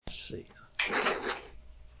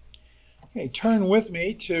Okay, turn with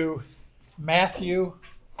me to Matthew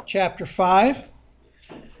chapter 5.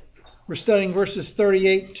 We're studying verses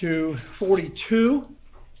 38 to 42.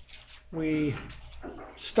 We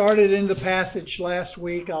started in the passage last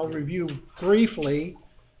week. I'll review briefly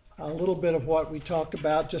a little bit of what we talked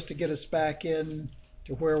about just to get us back in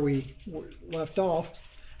to where we left off.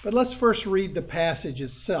 But let's first read the passage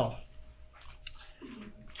itself.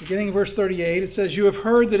 Beginning in verse 38, it says, "You have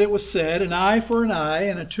heard that it was said, an eye for an eye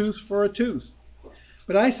and a tooth for a tooth.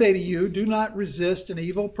 But I say to you, do not resist an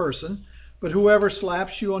evil person, but whoever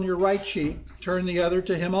slaps you on your right cheek, turn the other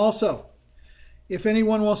to him also. If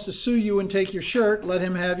anyone wants to sue you and take your shirt, let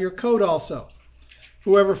him have your coat also.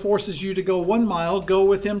 Whoever forces you to go 1 mile, go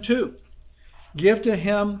with him 2. Give to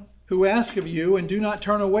him who asks of you, and do not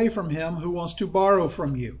turn away from him who wants to borrow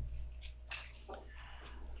from you."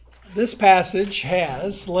 This passage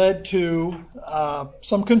has led to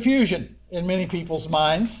some confusion in many people's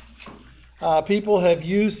minds. People have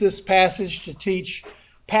used this passage to teach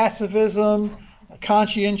pacifism, a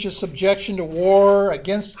conscientious objection to war,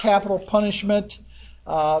 against capital punishment.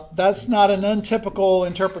 That's not an untypical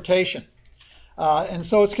interpretation. And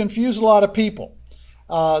so it's confused a lot of people.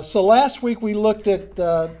 So last week we looked at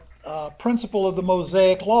the principle of the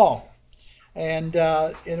Mosaic Law and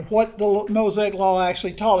what the Mosaic Law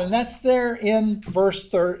actually taught. And that's there in verse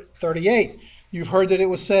 38. You've heard that it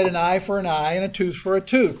was said, an eye for an eye and a tooth for a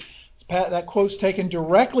tooth. That quote's taken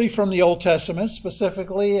directly from the Old Testament,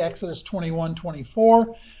 specifically Exodus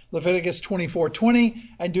 21:24, Leviticus 24:20,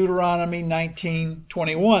 and Deuteronomy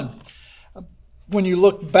 19:21. When you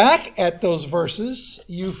look back at those verses,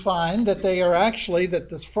 you find that they are actually, that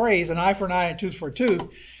this phrase, an eye for an eye and a tooth for a tooth,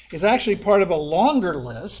 is actually part of a longer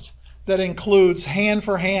list that includes hand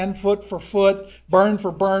for hand, foot for foot, burn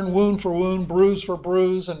for burn, wound for wound, bruise for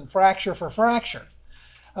bruise, and fracture for fracture.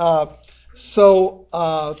 But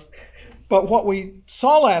what we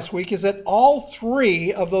saw last week is that all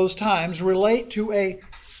 3 of those times relate to a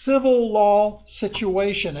civil law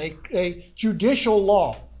situation, a judicial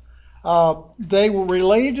law. They were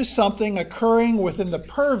related to something occurring within the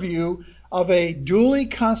purview of a duly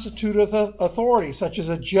constituted authority, such as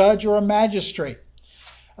a judge or a magistrate.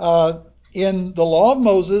 In the law of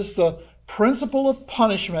Moses, the principle of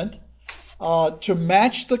punishment to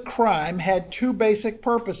match the crime had 2 basic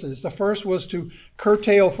purposes. The first was to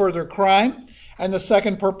curtail further crime, and the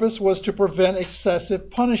second purpose was to prevent excessive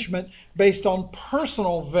punishment based on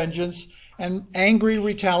personal vengeance and angry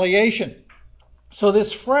retaliation. So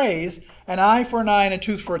this phrase, an eye for an eye and a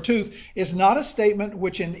tooth for a tooth, is not a statement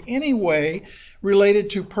which in any way related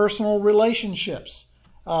to personal relationships.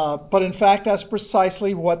 But in fact, that's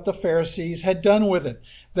precisely what the Pharisees had done with it.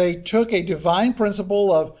 They took a divine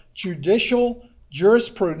principle of judicial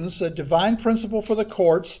jurisprudence, a divine principle for the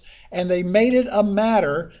courts, and they made it a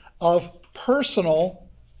matter of personal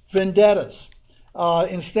vendettas.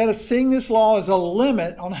 Instead of seeing this law as a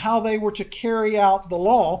limit on how they were to carry out the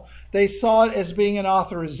law, they saw it as being an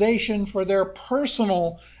authorization for their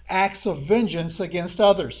personal acts of vengeance against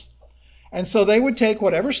others. And so they would take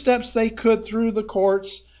whatever steps they could through the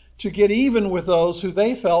courts to get even with those who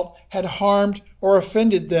they felt had harmed or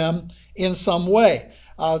offended them in some way.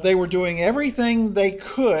 They were doing everything they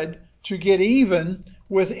could to get even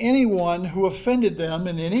with anyone who offended them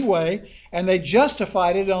in any way, and they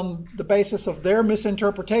justified it on the basis of their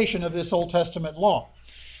misinterpretation of this Old Testament law.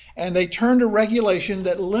 And they turned a regulation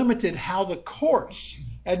that limited how the courts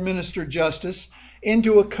administered justice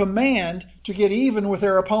into a command to get even with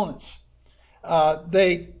their opponents.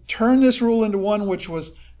 They turned this rule into one which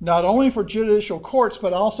was not only for judicial courts,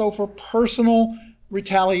 but also for personal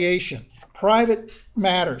retaliation, private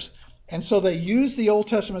matters. And so they used the Old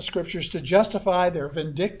Testament scriptures to justify their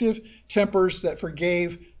vindictive tempers that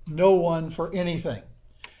forgave no one for anything.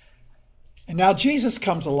 And now Jesus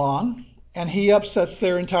comes along and he upsets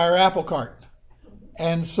their entire apple cart.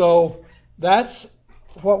 And so that's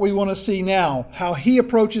what we want to see now, how he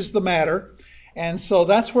approaches the matter. And so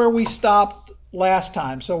that's where we stopped last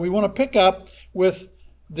time. So we want to pick up with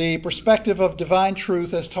the perspective of divine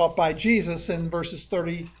truth as taught by Jesus in verses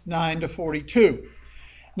 39 to 42.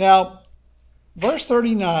 Now, verse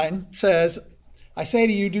 39 says, "I say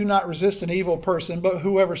to you, do not resist an evil person, but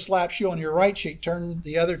whoever slaps you on your right cheek, turn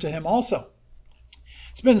the other to him also."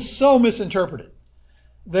 It's been so misinterpreted.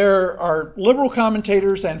 There are liberal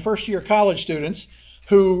commentators and first-year college students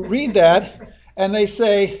who read that and they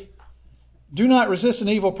say, do not resist an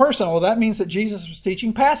evil person. Well, that means that Jesus was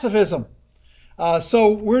teaching pacifism. So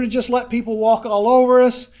we're to just let people walk all over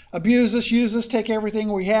us, abuse us, use us, take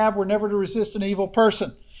everything we have. We're never to resist an evil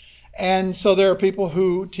person. And so there are people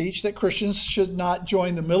who teach that Christians should not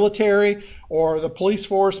join the military or the police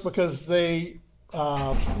force because they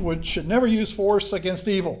should never use force against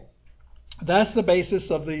evil. That's the basis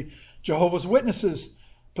of the Jehovah's Witnesses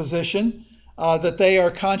position, that they are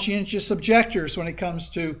conscientious objectors when it comes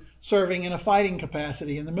to serving in a fighting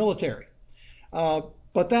capacity in the military.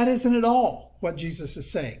 But that isn't at all what Jesus is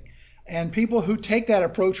saying. And people who take that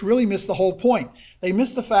approach really miss the whole point. They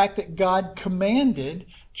miss the fact that God commanded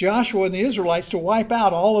Joshua and the Israelites to wipe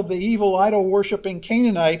out all of the evil idol-worshiping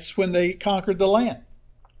Canaanites when they conquered the land.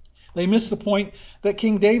 They miss the point that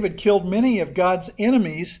King David killed many of God's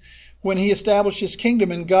enemies when he established his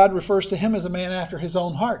kingdom, and God refers to him as a man after his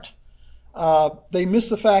own heart. They miss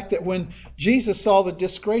the fact that when Jesus saw the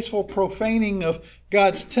disgraceful profaning of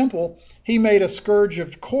God's temple, he made a scourge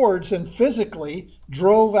of cords and physically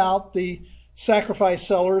drove out the sacrifice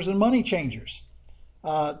sellers and money changers.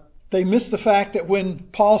 They miss the fact that when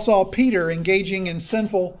Paul saw Peter engaging in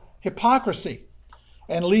sinful hypocrisy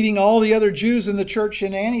and leading all the other Jews in the church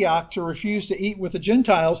in Antioch to refuse to eat with the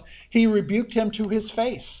Gentiles, he rebuked him to his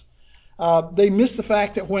face. They miss the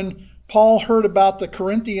fact that when Paul heard about the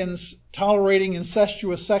Corinthians tolerating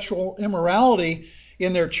incestuous sexual immorality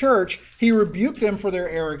in their church, he rebuked them for their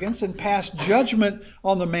arrogance and passed judgment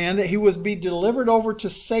on the man that he would be delivered over to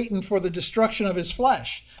Satan for the destruction of his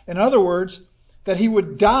flesh. In other words, that he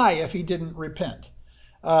would die if he didn't repent.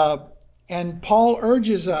 And Paul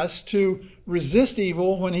urges us to resist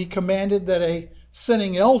evil when he commanded that a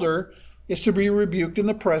sinning elder is to be rebuked in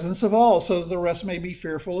the presence of all, so that the rest may be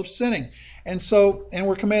fearful of sinning. And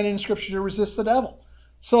we're commanded in Scripture to resist the devil.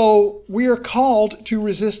 So we are called to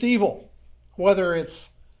resist evil, whether it's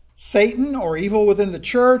Satan or evil within the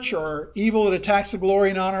church or evil that attacks the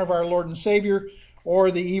glory and honor of our Lord and Savior, or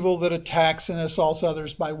the evil that attacks and assaults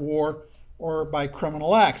others by war or by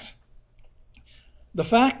criminal acts. The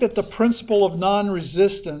fact that the principle of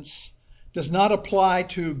non-resistance does not apply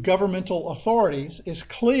to governmental authorities is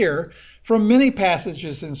clear from many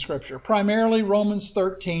passages in Scripture, primarily Romans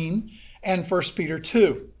 13 and 1 Peter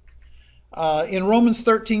 2. In Romans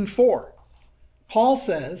 13:4, Paul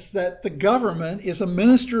says that the government is a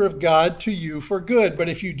minister of God to you for good, but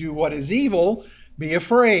if you do what is evil, be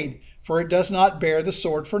afraid, for it does not bear the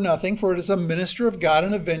sword for nothing, for it is a minister of God,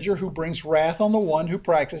 an avenger who brings wrath on the one who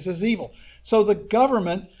practices evil. So the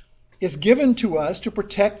government is given to us to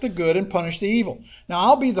protect the good and punish the evil. Now,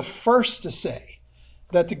 I'll be the first to say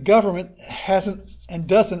that the government hasn't and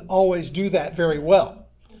doesn't always do that very well.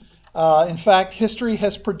 In fact, history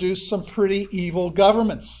has produced some pretty evil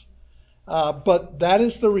governments. But that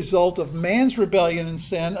is the result of man's rebellion and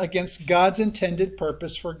sin against God's intended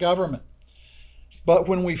purpose for government. But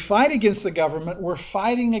when we fight against the government, we're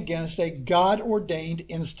fighting against a God-ordained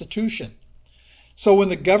institution. So when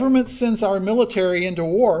the government sends our military into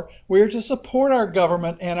war, we are to support our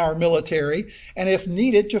government and our military, and if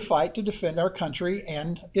needed, to fight to defend our country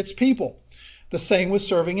and its people. The same with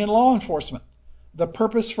serving in law enforcement. The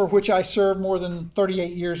purpose for which I served more than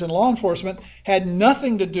 38 years in law enforcement had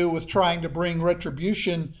nothing to do with trying to bring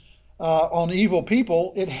retribution on evil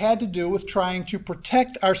people. It had to do with trying to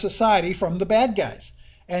protect our society from the bad guys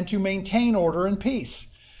and to maintain order and peace.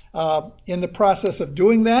 In the process of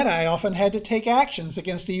doing that, I often had to take actions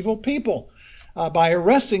against evil people by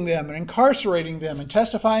arresting them and incarcerating them and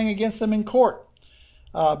testifying against them in court.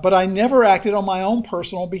 But I never acted on my own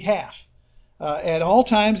personal behalf. At all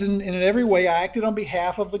times and in every way, I acted on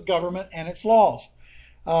behalf of the government and its laws.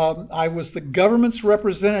 I was the government's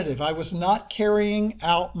representative. I was not carrying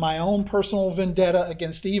out my own personal vendetta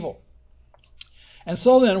against evil. And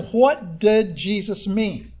so then, what did Jesus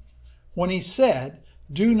mean when he said,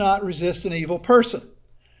 "Do not resist an evil person"?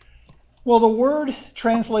 Well, the word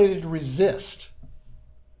translated resist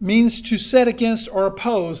means to set against or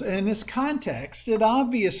oppose. And in this context, it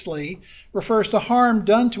obviously refers to harm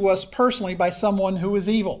done to us personally by someone who is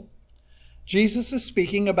evil. Jesus is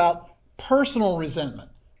speaking about personal resentment,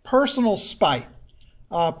 personal spite,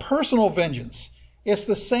 personal vengeance. It's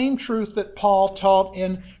the same truth that Paul taught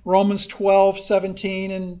in Romans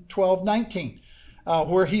 12:17 and 12:19,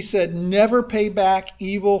 where he said, "Never pay back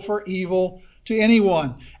evil for evil to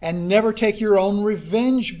anyone, and never take your own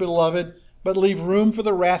revenge, beloved, but leave room for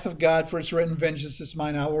the wrath of God, for it's written, 'Vengeance is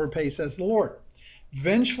mine, I will repay,' says the Lord."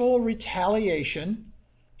 Vengeful retaliation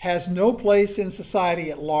has no place in society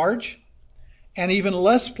at large, and even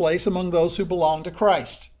less place among those who belong to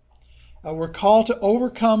Christ. We're called to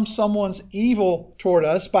overcome someone's evil toward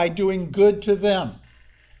us by doing good to them.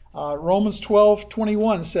 Romans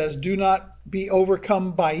 12:21 says, "Do not be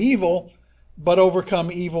overcome by evil, but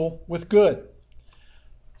overcome evil with good."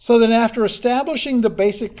 So then after establishing the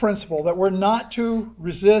basic principle that we're not to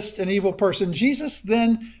resist an evil person, Jesus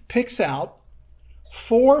then picks out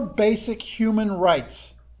 4 basic human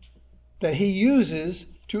rights that he uses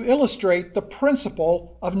to illustrate the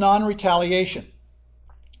principle of non-retaliation.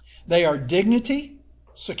 They are dignity,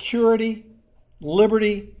 security,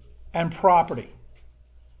 liberty, and property.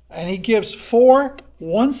 And he gives 4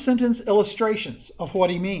 one-sentence illustrations of what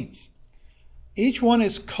he means. Each one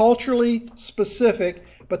is culturally specific,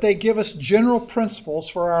 but they give us general principles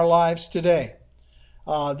for our lives today.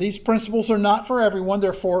 These principles are not for everyone.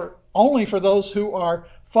 They're only for those who are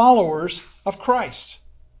followers of Christ,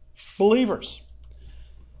 believers.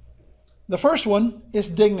 The first one is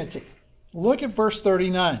dignity. Look at verse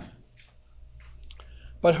 39.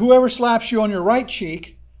 But whoever slaps you on your right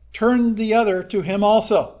cheek, turn the other to him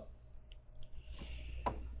also.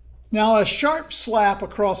 Now, a sharp slap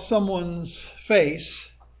across someone's face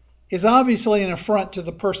is obviously an affront to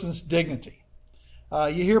the person's dignity.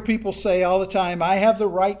 You hear people say all the time, I have the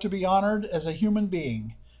right to be honored as a human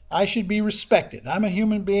being. I should be respected. I'm a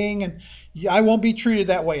human being and I won't be treated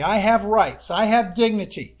that way. I have rights. I have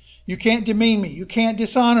dignity. You can't demean me. You can't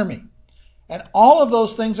dishonor me. And all of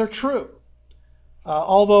those things are true.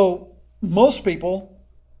 Although most people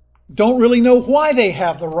don't really know why they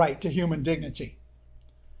have the right to human dignity.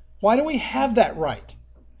 Why do we have that right?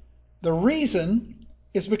 The reason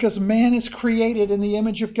is because man is created in the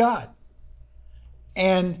image of God.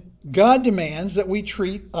 And God demands that we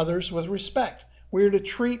treat others with respect. We are to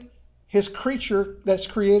treat his creature that's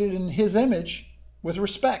created in his image with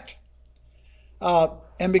respect. But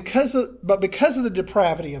because of the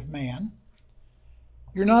depravity of man,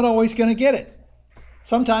 you're not always going to get it.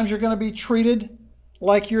 Sometimes you're going to be treated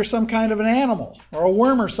like you're some kind of an animal or a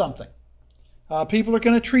worm or something. People are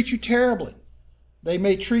going to treat you terribly. They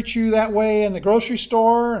may treat you that way in the grocery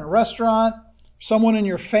store, in a restaurant. Someone in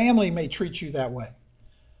your family may treat you that way.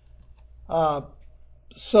 That's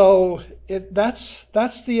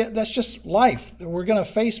just life. We're going to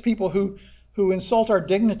face people who insult our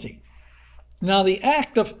dignity. Now, the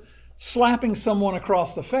act of slapping someone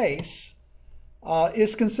across the face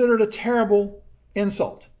is considered a terrible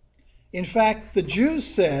insult. In fact, the Jews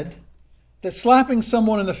said that slapping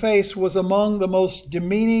someone in the face was among the most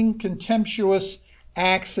demeaning, contemptuous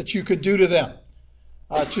acts that you could do to them.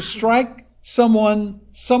 To strike someone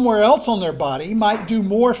somewhere else on their body might do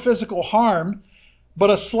more physical harm, but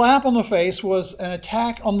a slap on the face was an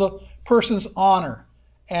attack on the person's honor,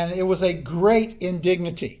 and it was a great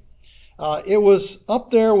indignity. It was up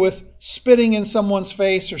there with spitting in someone's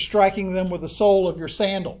face or striking them with the sole of your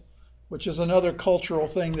sandal, which is another cultural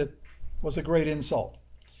thing that was a great insult.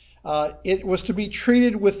 It was to be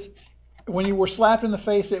treated with, when you were slapped in the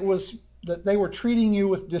face, it was that they were treating you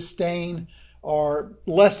with disdain or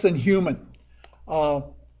less than human.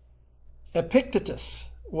 Epictetus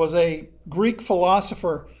was a Greek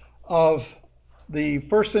philosopher of the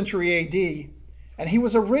 1st century AD, and he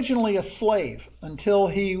was originally a slave until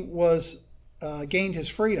he gained his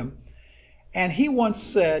freedom. And he once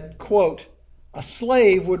said, quote, "A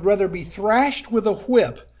slave would rather be thrashed with a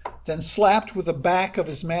whip than slapped with the back of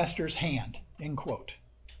his master's hand," end quote.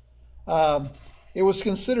 It was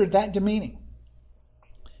considered that demeaning.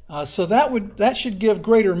 So that should give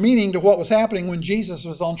greater meaning to what was happening when Jesus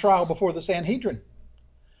was on trial before the Sanhedrin.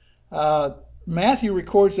 Matthew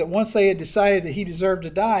records that once they had decided that he deserved to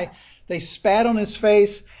die, they spat on his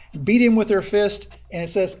face, beat him with their fist, and it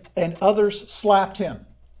says, and others slapped him.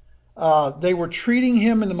 They were treating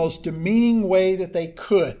him in the most demeaning way that they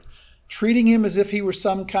could, treating him as if he were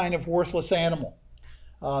some kind of worthless animal.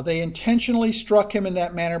 They intentionally struck him in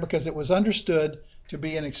that manner because it was understood to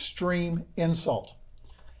be an extreme insult.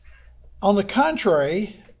 On the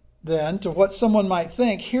contrary, then, to what someone might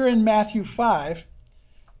think, here in Matthew 5,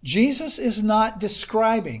 Jesus is not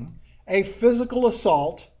describing a physical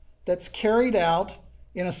assault that's carried out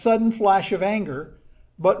in a sudden flash of anger,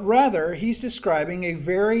 but rather he's describing a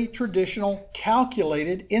very traditional,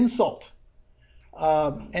 calculated insult.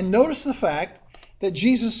 And notice the fact that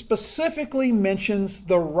Jesus specifically mentions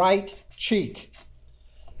the right cheek.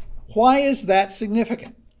 Why is that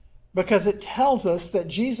significant? Because it tells us that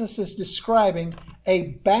Jesus is describing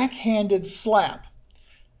a backhanded slap.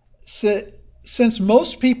 Since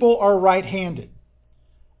most people are right-handed,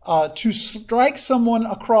 to strike someone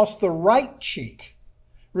across the right cheek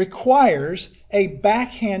requires a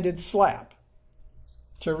backhanded slap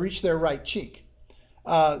to reach their right cheek.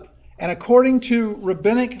 And according to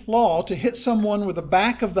rabbinic law, to hit someone with the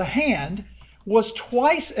back of the hand was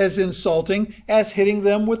twice as insulting as hitting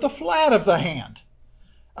them with the flat of the hand.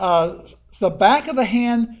 The back of the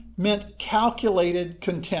hand meant calculated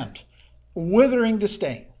contempt, withering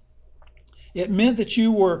disdain. It meant that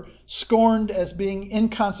you were scorned as being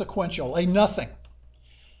inconsequential, a nothing.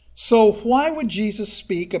 So why would Jesus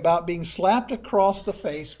speak about being slapped across the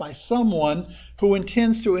face by someone who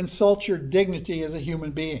intends to insult your dignity as a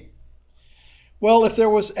human being? Well, if there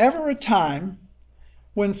was ever a time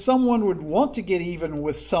when someone would want to get even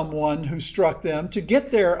with someone who struck them, to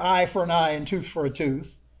get their eye for an eye and tooth for a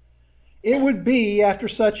tooth, it would be after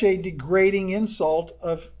such a degrading insult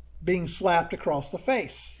of being slapped across the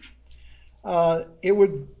face.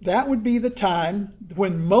 That would be the time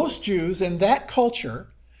when most Jews in that culture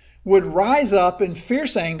would rise up in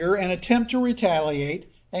fierce anger and attempt to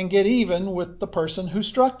retaliate and get even with the person who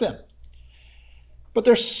struck them. But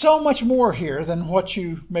there's so much more here than what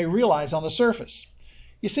you may realize on the surface.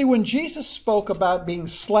 You see, when Jesus spoke about being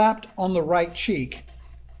slapped on the right cheek,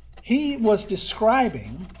 he was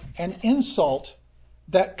describing an insult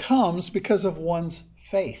that comes because of one's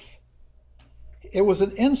faith. It was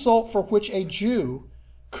an insult for which a Jew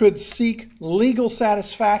could seek legal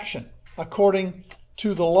satisfaction according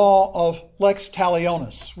to the law of lex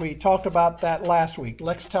talionis. We talked about that last week.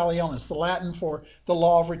 Lex talionis, the Latin for the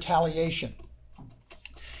law of retaliation.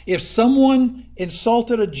 If someone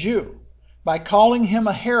insulted a Jew by calling him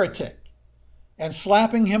a heretic and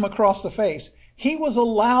slapping him across the face, he was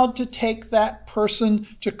allowed to take that person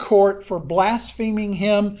to court for blaspheming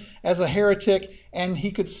him as a heretic, and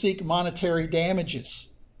he could seek monetary damages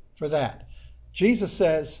for that. Jesus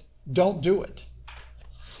says, don't do it.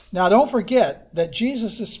 Now, don't forget that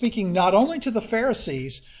Jesus is speaking not only to the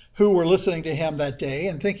Pharisees who were listening to him that day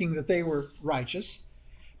and thinking that they were righteous,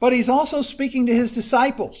 but he's also speaking to his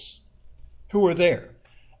disciples who were there.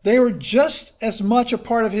 They were just as much a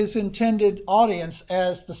part of his intended audience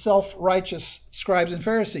as the self-righteous scribes and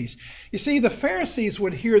Pharisees. You see, the Pharisees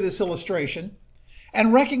would hear this illustration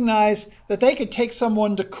and recognize that they could take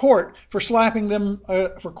someone to court for slapping them,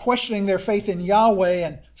 for questioning their faith in Yahweh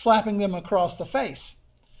and slapping them across the face.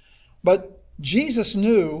 But Jesus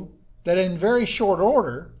knew that in very short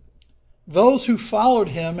order, those who followed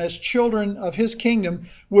him as children of his kingdom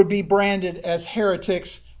would be branded as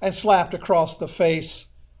heretics and slapped across the face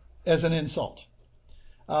as an insult.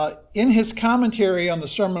 In his commentary on the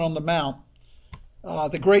Sermon on the Mount,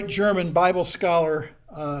 the great German Bible scholar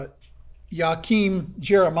Joachim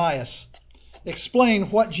Jeremias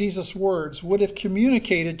explained what Jesus' words would have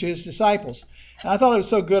communicated to his disciples. And I thought it was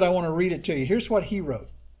so good I want to read it to you. Here's what he wrote.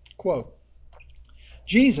 Quote,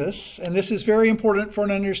 Jesus, and this is very important for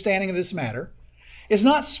an understanding of this matter, is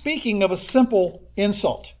not speaking of a simple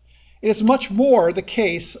insult. It is much more the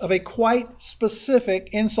case of a quite specific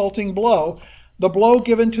insulting blow, the blow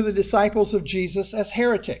given to the disciples of Jesus as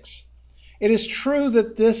heretics. It is true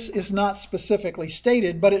that this is not specifically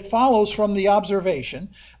stated, but it follows from the observation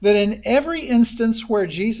that in every instance where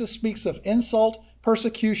Jesus speaks of insult,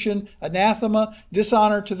 persecution, anathema,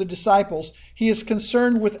 dishonor to the disciples, he is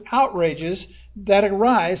concerned with outrages that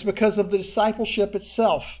arise because of the discipleship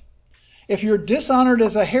itself. If you're dishonored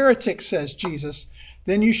as a heretic, says Jesus,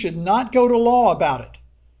 then you should not go to law about it.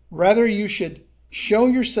 Rather, you should show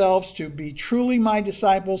yourselves to be truly my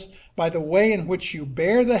disciples by the way in which you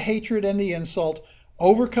bear the hatred and the insult,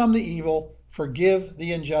 overcome the evil, forgive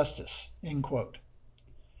the injustice. End quote.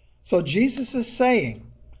 So Jesus is saying,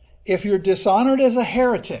 if you're dishonored as a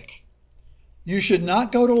heretic, you should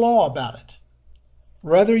not go to law about it.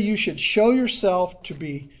 Rather, you should show yourself to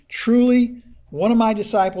be truly one of my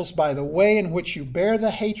disciples by the way in which you bear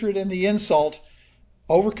the hatred and the insult,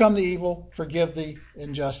 overcome the evil, forgive the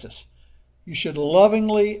injustice. You should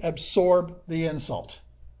lovingly absorb the insult.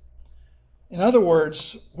 In other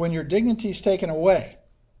words, when your dignity is taken away,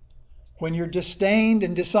 when you're disdained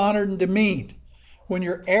and dishonored and demeaned, when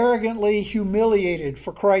you're arrogantly humiliated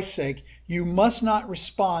for Christ's sake, you must not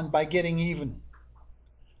respond by getting even,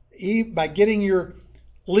 by getting your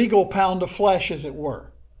legal pound of flesh, as it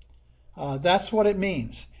were. That's what it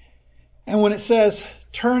means. And when it says,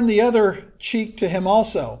 turn the other cheek to him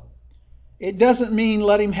also, it doesn't mean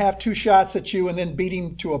let him have 2 shots at you and then beat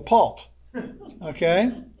him to a pulp.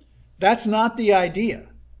 Okay? That's not the idea.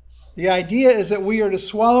 The idea is that we are to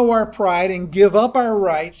swallow our pride and give up our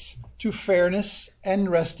rights to fairness and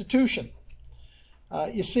restitution.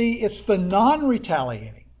 You see, it's the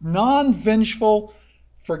non-retaliating, non-vengeful,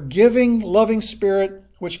 forgiving, loving spirit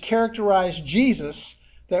which characterized Jesus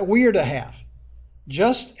that we are to have.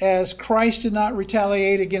 Just as Christ did not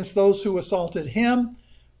retaliate against those who assaulted him,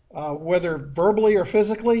 whether verbally or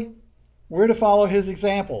physically, we're to follow his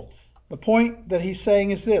example. The point that he's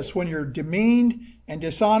saying is this: when you're demeaned and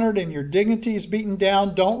dishonored and your dignity is beaten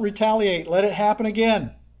down, don't retaliate. Let it happen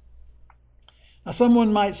again. Now,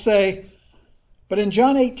 someone might say, but in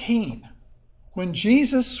John 18, When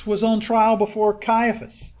Jesus was on trial before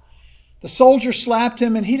Caiaphas, the soldier slapped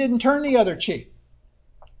him and he didn't turn the other cheek.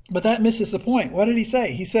 But that misses the point. What did he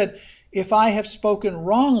say? He said, if I have spoken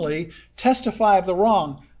wrongly, testify of the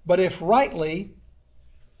wrong. But if rightly,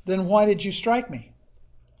 then why did you strike me?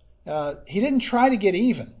 He didn't try to get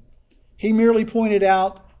even. He merely pointed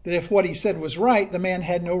out that if what he said was right, the man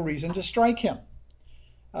had no reason to strike him.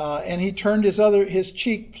 And he turned his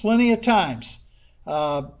cheek plenty of times,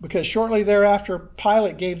 because shortly thereafter,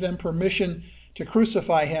 Pilate gave them permission to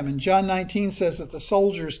crucify him. And John 19 says that the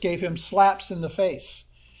soldiers gave him slaps in the face.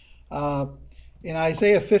 In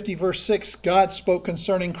Isaiah 50, verse 6, God spoke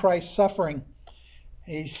concerning Christ's suffering.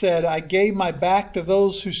 He said, I gave my back to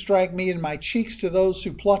those who strike me and my cheeks to those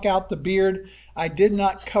who pluck out the beard. I did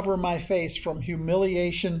not cover my face from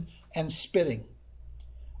humiliation and spitting.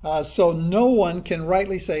 So no one can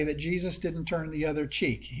rightly say that Jesus didn't turn the other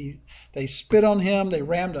cheek. They spit on him. They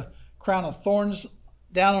rammed a crown of thorns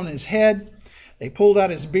down on his head. They pulled out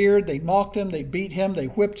his beard. They mocked him. They beat him. They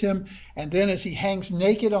whipped him. And then as he hangs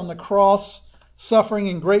naked on the cross, suffering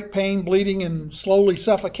in great pain, bleeding and slowly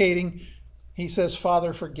suffocating, he says,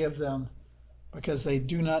 Father, forgive them because they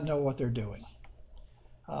do not know what they're doing.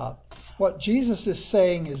 What Jesus is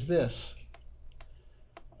saying is this.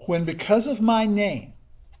 When because of my name,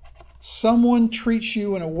 someone treats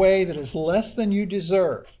you in a way that is less than you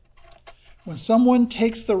deserve, when someone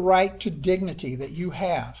takes the right to dignity that you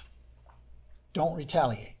have, don't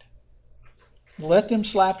retaliate. Let them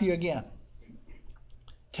slap you again.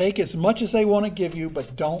 Take as much as they want to give you,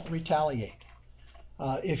 but don't retaliate.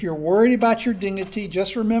 If you're worried about your dignity,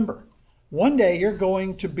 just remember, one day you're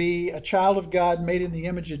going to be a child of God made in the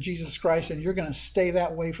image of Jesus Christ, and you're going to stay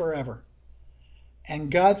that way forever. And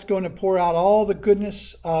God's going to pour out all the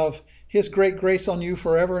goodness of His great grace on you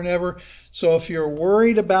forever and ever. So if you're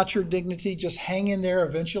worried about your dignity, just hang in there.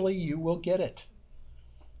 Eventually you will get it.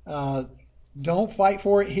 Don't fight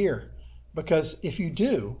for it here, because if you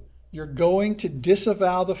do, you're going to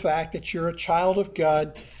disavow the fact that you're a child of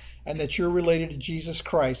God and that you're related to Jesus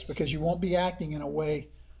Christ, because you won't be acting in a way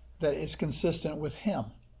that is consistent with Him.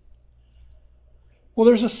 Well,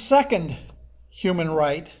 there's a second human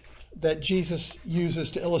right that Jesus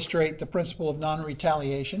uses to illustrate the principle of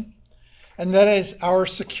non-retaliation, and that is our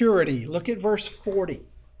security. Look at verse 40.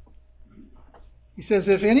 He says,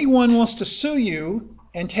 if anyone wants to sue you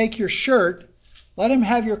and take your shirt, let him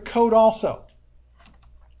have your coat also.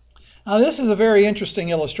 Now, this is a very interesting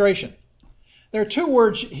illustration. There are two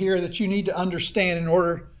words here that you need to understand in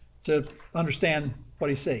order to understand what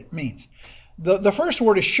he means. The first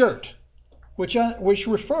word is shirt, which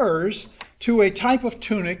refers to a type of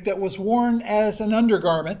tunic that was worn as an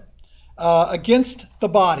undergarment against the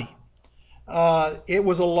body. It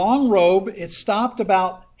was a long robe. It stopped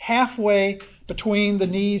about halfway between the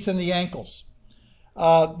knees and the ankles.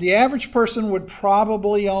 The average person would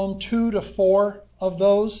probably own 2 to 4 of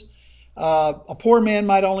those. A poor man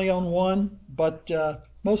might only own one, but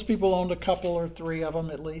most people owned a couple or 3 of them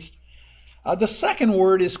at least. The second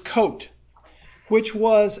word is coat, which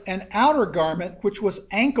was an outer garment which was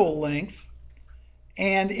ankle length,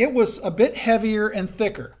 and it was a bit heavier and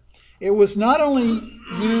thicker. It was not only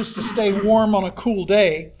used to stay warm on a cool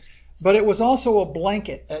day, but it was also a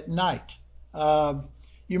blanket at night.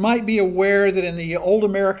 You might be aware that in the old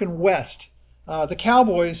American West, the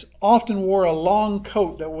cowboys often wore a long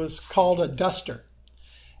coat that was called a duster.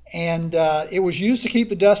 And it was used to keep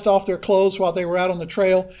the dust off their clothes while they were out on the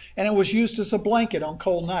trail, and it was used as a blanket on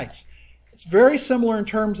cold nights. It's very similar in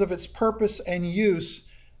terms of its purpose and use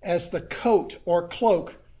as the coat or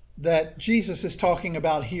cloak that Jesus is talking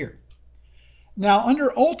about here. Now,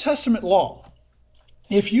 under Old Testament law,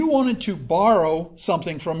 if you wanted to borrow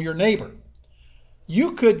something from your neighbor,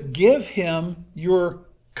 you could give him your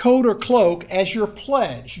coat or cloak as your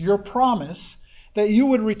pledge, your promise that you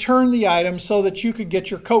would return the item so that you could get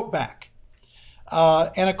your coat back.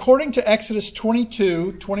 And according to Exodus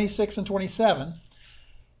 22, 26, and 27,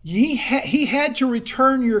 he had to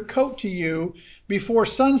return your coat to you before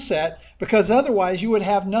sunset, because otherwise you would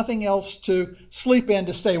have nothing else to sleep in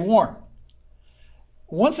to stay warm.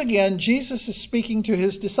 Once again, Jesus is speaking to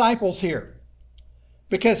his disciples here,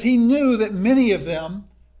 because he knew that many of them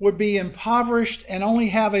would be impoverished and only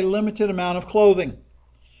have a limited amount of clothing.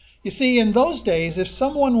 You see, in those days, if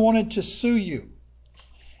someone wanted to sue you,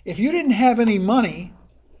 if you didn't have any money,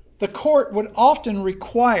 the court would often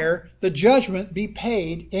require the judgment be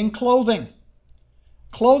paid in clothing.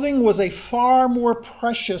 Clothing was a far more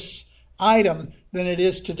precious item than it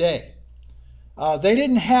is today. They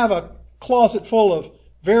didn't have a closet full of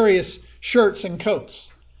various shirts and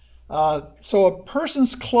coats. So a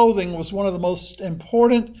person's clothing was one of the most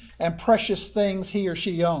important and precious things he or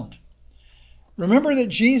she owned. Remember that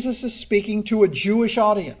Jesus is speaking to a Jewish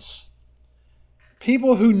audience.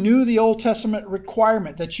 People who knew the Old Testament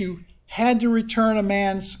requirement that you had to return a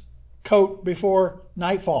man's coat before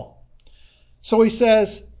nightfall. So he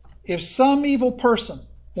says, if some evil person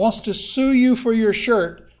wants to sue you for your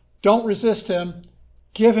shirt, don't resist him.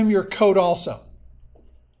 Give him your coat also.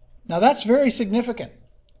 Now that's very significant,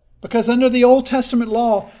 because under the Old Testament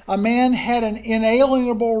law, a man had an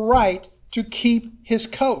inalienable right to keep his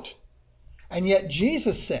coat. And yet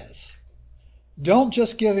Jesus says, don't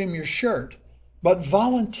just give him your shirt, but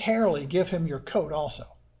voluntarily give him your coat also.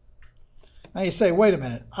 Now you say, wait a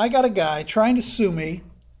minute, I got a guy trying to sue me.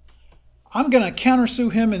 I'm going to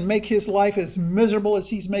countersue him and make his life as miserable as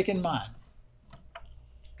he's making mine.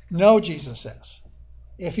 No, Jesus says,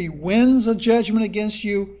 if he wins a judgment against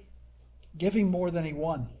you, give him more than he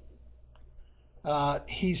won.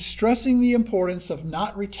 He's stressing the importance of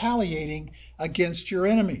not retaliating against your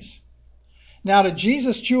enemies. Now, to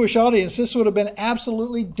Jesus' Jewish audience, this would have been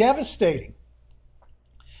absolutely devastating.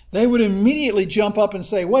 They would immediately jump up and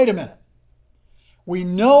say, wait a minute. We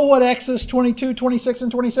know what Exodus 22, 26,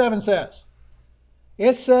 and 27 says.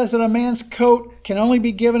 It says that a man's coat can only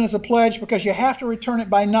be given as a pledge because you have to return it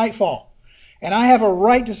by nightfall. And I have a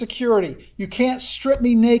right to security. You can't strip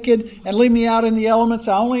me naked and leave me out in the elements.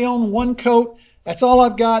 I only own one coat. That's all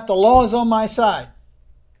I've got. The law is on my side.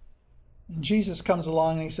 And Jesus comes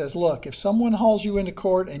along and he says, look, if someone hauls you into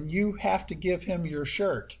court and you have to give him your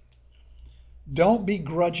shirt, don't be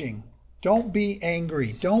grudging. Don't be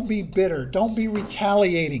angry. Don't be bitter. Don't be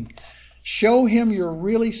retaliating. Show him you're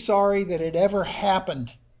really sorry that it ever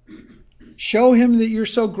happened. Show him that you're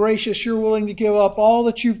so gracious you're willing to give up all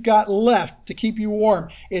that you've got left to keep you warm.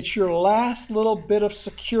 It's your last little bit of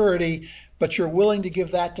security, but you're willing to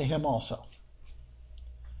give that to him also.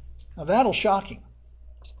 Now that'll shock him.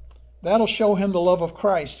 That'll show him the love of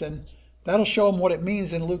Christ, and that'll show him what it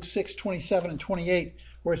means in Luke 6, 27 and 28,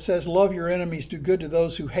 where it says, love your enemies, do good to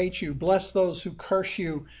those who hate you, bless those who curse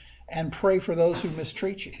you, and pray for those who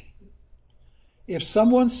mistreat you. If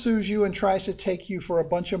someone sues you and tries to take you for a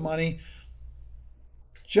bunch of money,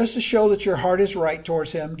 just to show that your heart is right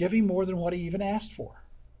towards him, give him more than what he even asked for.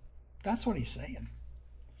 That's what he's saying.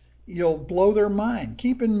 You'll blow their mind.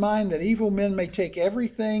 Keep in mind that evil men may take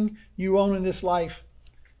everything you own in this life.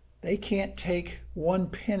 They can't take one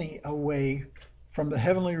penny away from the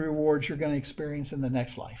heavenly rewards you're going to experience in the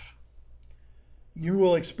next life. You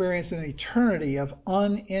will experience an eternity of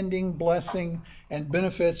unending blessing and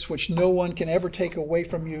benefits which no one can ever take away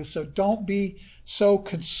from you. So don't be so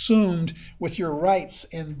consumed with your rights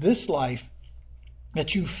in this life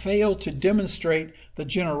that you fail to demonstrate the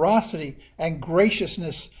generosity and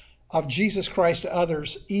graciousness of Jesus Christ to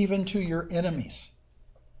others, even to your enemies.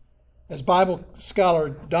 As Bible scholar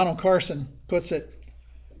Donald Carson puts it,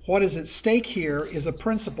 what is at stake here is a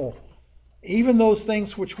principle. Even those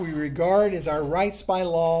things which we regard as our rights by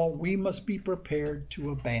law, we must be prepared to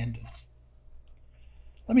abandon.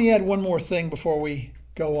 Let me add one more thing before we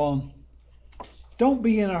go on. Don't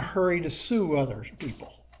be in a hurry to sue other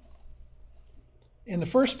people. In the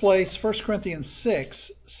first place, 1 Corinthians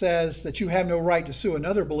 6 says that you have no right to sue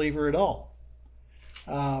another believer at all.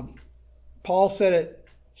 Paul said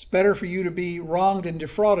it's better for you to be wronged and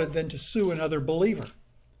defrauded than to sue another believer.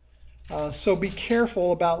 So be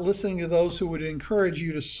careful about listening to those who would encourage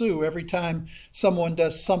you to sue every time someone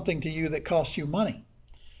does something to you that costs you money.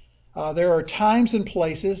 There are times and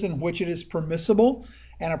places in which it is permissible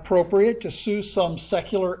and appropriate to sue some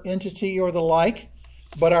secular entity or the like,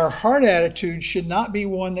 but our heart attitude should not be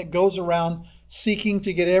one that goes around seeking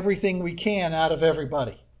to get everything we can out of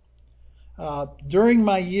everybody. During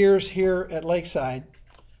my years here at Lakeside,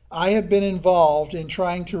 I have been involved in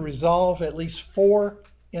trying to resolve at least 4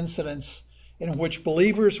 incidents in which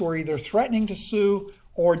believers were either threatening to sue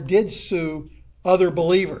or did sue other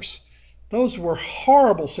believers. Those were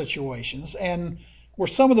horrible situations and were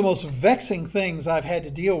some of the most vexing things I've had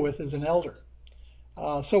to deal with as an elder.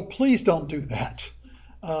 So please don't do that.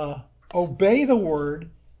 Obey the word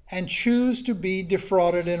and choose to be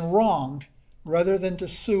defrauded and wronged rather than to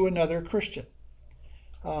sue another Christian.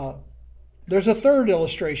 There's a third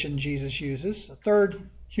illustration Jesus uses, a third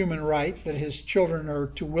human right that his children are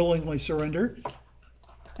to willingly surrender,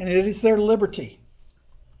 and it is their liberty.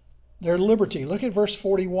 Their liberty. Look at verse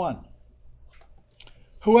 41.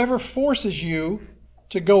 Whoever forces you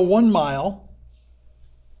to go 1 mile,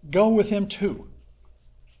 go with him 2.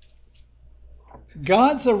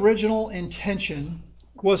 God's original intention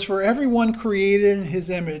was for everyone created in his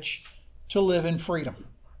image to live in freedom.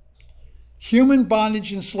 Human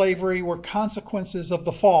bondage and slavery were consequences of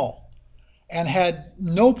the fall and had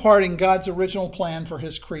no part in God's original plan for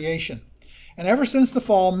his creation. And ever since the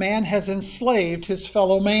fall, man has enslaved his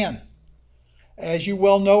fellow man. As you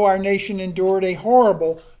well know, our nation endured a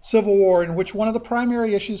horrible civil war in which one of the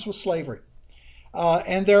primary issues was slavery.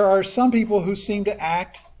 And there are some people who seem to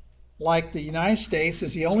act like the United States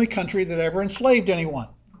is the only country that ever enslaved anyone.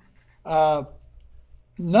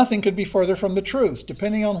 Nothing could be further from the truth.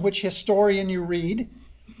 Depending on which historian you read,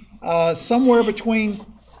 somewhere between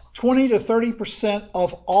 20 to 30%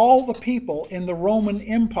 of all the people in the Roman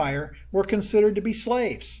Empire were considered to be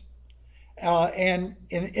slaves. And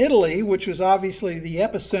in Italy, which was obviously the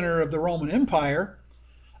epicenter of the Roman Empire,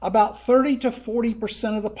 about 30 to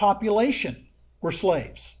 40% of the population were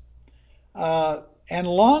slaves. And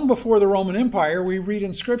long before the Roman Empire, we read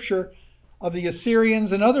in Scripture of the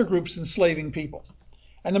Assyrians and other groups enslaving people.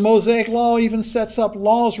 And the Mosaic Law even sets up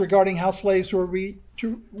laws regarding how slaves were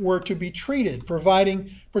to be treated,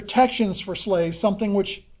 providing protections for slaves, something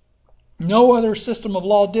which no other system of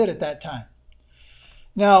law did at that time.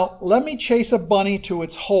 Now, let me chase a bunny to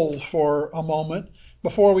its hole for a moment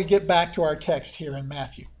before we get back to our text here in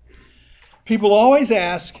Matthew. People always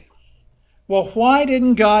ask, well, why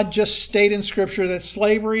didn't God just state in Scripture that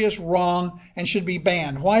slavery is wrong and should be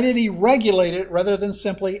banned? Why did he regulate it rather than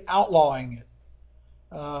simply outlawing it?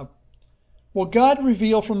 Well, God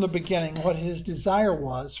revealed from the beginning what his desire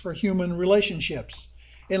was for human relationships.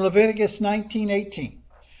 In Leviticus 19:18,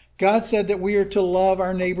 God said that we are to love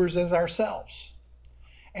our neighbors as ourselves.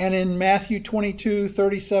 And in Matthew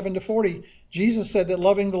 22:37 to 40, Jesus said that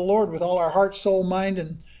loving the Lord with all our heart, soul, mind,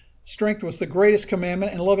 and strength was the greatest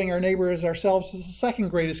commandment, and loving our neighbor as ourselves is the second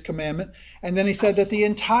greatest commandment. And then he said that the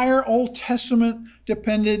entire Old Testament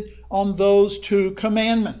depended on those two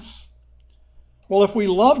commandments. Well, if we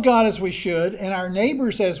love God as we should and our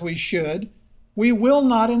neighbors as we should, we will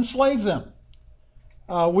not enslave them.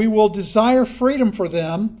 We will desire freedom for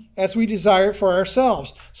them as we desire it for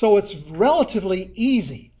ourselves. So it's relatively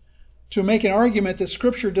easy to make an argument that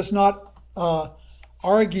Scripture does not that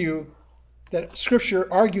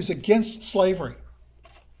Scripture argues against slavery.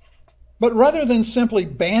 But rather than simply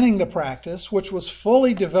banning the practice, which was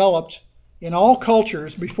fully developed in all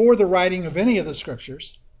cultures before the writing of any of the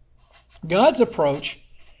Scriptures, God's approach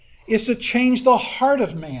is to change the heart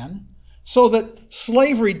of man so that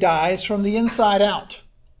slavery dies from the inside out.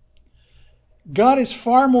 God is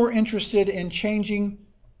far more interested in changing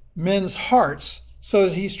men's hearts so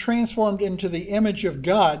that he's transformed into the image of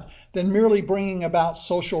God than merely bringing about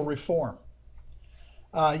social reform.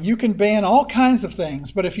 You can ban all kinds of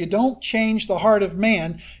things, but if you don't change the heart of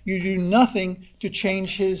man, you do nothing to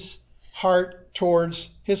change his heart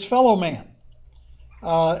towards his fellow man.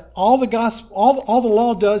 All the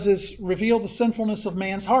law does is reveal the sinfulness of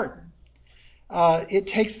man's heart. It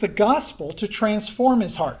takes the gospel to transform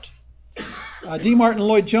his heart. D. Martin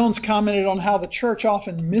Lloyd-Jones commented on how the church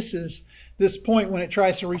often misses this point when it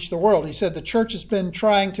tries to reach the world. He said the church has been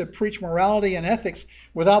trying to preach morality and ethics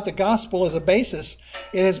without the gospel as a basis.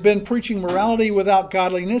 It has been preaching morality without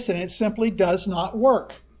godliness, and it simply does not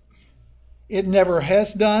work. It never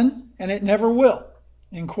has done, and it never will,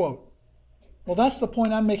 end quote. Well, that's the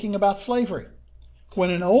point I'm making about slavery.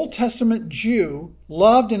 When an Old Testament Jew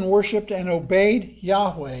loved and worshiped and obeyed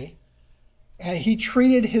Yahweh, and he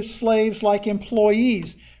treated his slaves like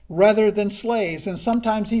employees rather than slaves, and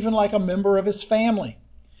sometimes even like a member of his family.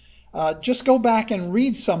 Just go back and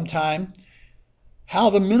read sometime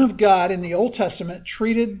how the men of God in the Old Testament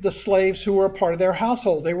treated the slaves who were a part of their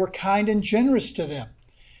household. They were kind and generous to them.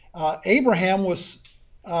 Abraham was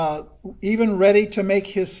even ready to make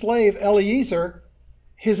his slave Eliezer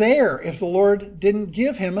his heir if the Lord didn't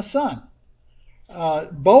give him a son.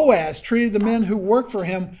 Boaz treated the men who worked for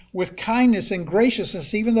him with kindness and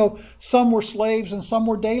graciousness, even though some were slaves and some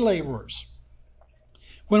were day laborers.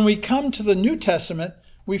 When we come to the New Testament,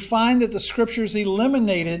 we find that the Scriptures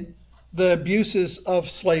eliminated the abuses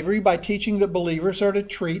of slavery by teaching that believers are to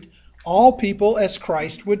treat all people as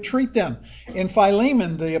Christ would treat them. In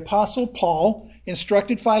Philemon, the Apostle Paul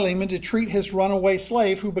instructed Philemon to treat his runaway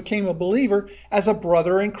slave who became a believer as a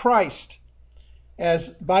brother in Christ. As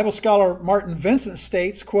Bible scholar Martin Vincent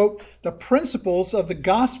states, quote, the principles of the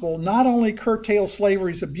gospel not only curtail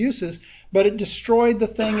slavery's abuses, but it destroyed the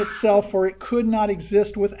thing itself, for it could not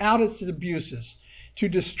exist without its abuses. To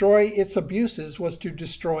destroy its abuses was to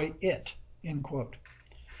destroy it, end quote.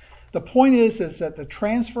 The point is that the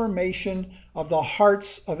transformation of the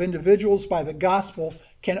hearts of individuals by the gospel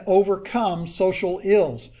can overcome social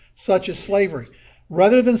ills, such as slavery.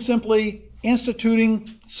 Rather than simply instituting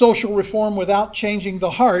social reform without changing the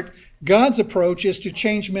heart, God's approach is to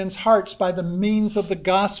change men's hearts by the means of the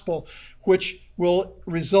gospel, which will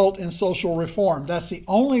result in social reform. That's the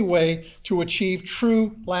only way to achieve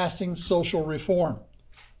true, lasting social reform.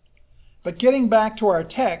 But getting back to our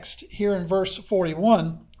text here in verse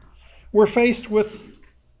 41, we're faced with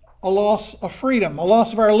a loss of freedom, a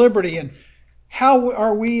loss of our liberty. And how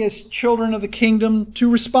are we as children of the kingdom to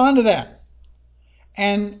respond to that?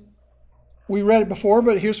 And we read it before,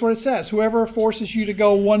 but here's what it says. Whoever forces you to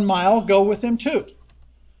go 1 mile, go with him 2.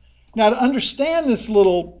 Now, to understand this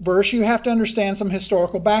little verse, you have to understand some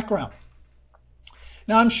historical background.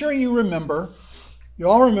 Now, I'm sure you all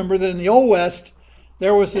remember that in the Old West,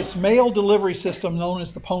 there was this mail delivery system known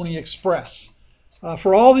as the Pony Express.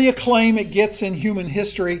 For all the acclaim it gets in human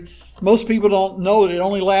history, most people don't know that it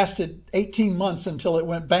only lasted 18 months until it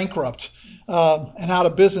went bankrupt and out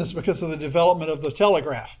of business because of the development of the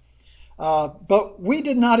telegraph. But we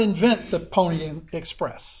did not invent the Pony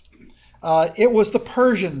Express. It was the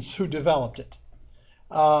Persians who developed it.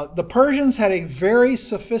 The Persians had a very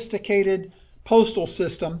sophisticated postal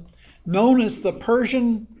system known as the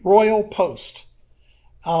Persian Royal Post.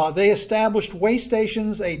 They established way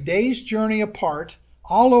stations a day's journey apart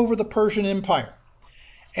all over the Persian Empire.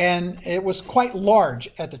 And it was quite large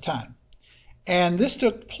at the time. And this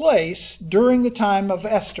took place during the time of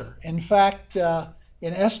Esther. In fact,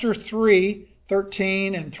 in Esther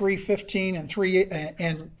 3:13 and 3:15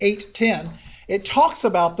 and 8:10, it talks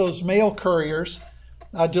about those mail couriers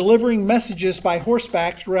delivering messages by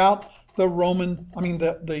horseback throughout the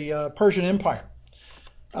Persian Empire.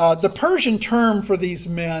 The Persian term for these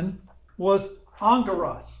men was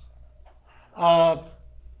angaras.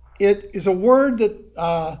 It is a word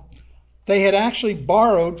that they had actually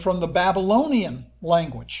borrowed from the Babylonian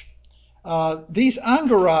language. These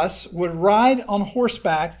angaras would ride on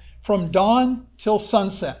horseback from dawn till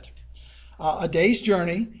sunset, a day's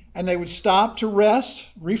journey, and they would stop to rest,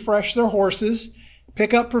 refresh their horses,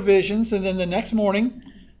 pick up provisions, and then the next morning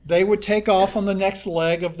they would take off on the next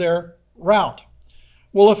leg of their route.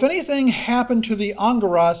 Well, if anything happened to the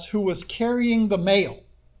angaras who was carrying the mail,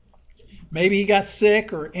 maybe he got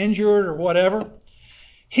sick or injured or whatever,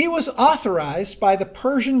 he was authorized by the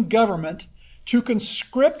Persian government to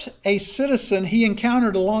conscript a citizen he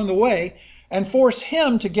encountered along the way and force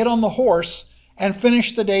him to get on the horse and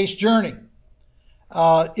finish the day's journey.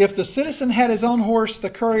 If the citizen had his own horse, the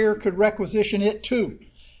courier could requisition it too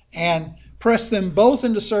and press them both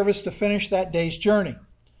into service to finish that day's journey.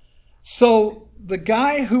 So the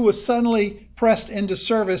guy who was suddenly pressed into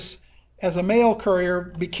service as a mail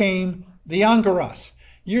courier became the angaras.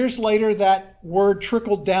 Years later, that word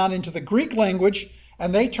trickled down into the Greek language,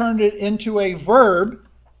 and they turned it into a verb,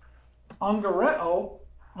 angaruo,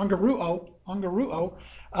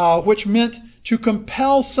 which meant to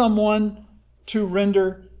compel someone to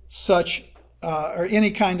render such or any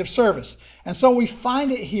kind of service. And so we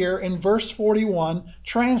find it here in verse 41,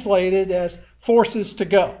 translated as forces to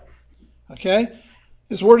go. Okay?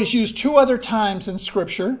 This word is used 2 other times in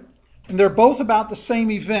Scripture, and they're both about the same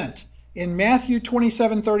event. In Matthew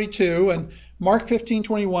 27:32 and Mark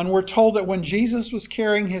 15:21, we're told that when Jesus was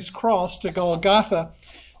carrying his cross to Golgotha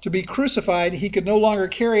to be crucified, he could no longer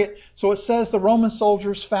carry it. So it says the Roman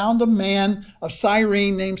soldiers found a man of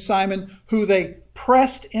Cyrene named Simon, who they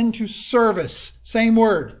pressed into service, same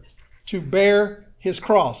word, to bear his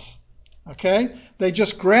cross. Okay? They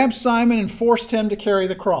just grabbed Simon and forced him to carry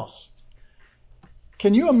the cross.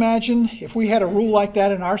 Can you imagine if we had a rule like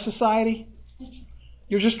that in our society?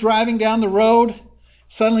 You're just driving down the road.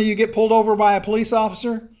 Suddenly you get pulled over by a police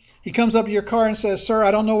officer. He comes up to your car and says, "Sir,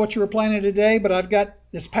 I don't know what you were planning today, but I've got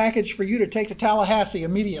this package for you to take to Tallahassee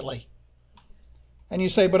immediately." And you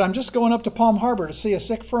say, "But I'm just going up to Palm Harbor to see a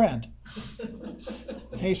sick friend."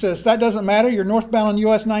 And he says, "That doesn't matter. You're northbound on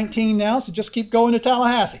US 19 now, so just keep going to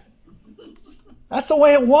Tallahassee." That's the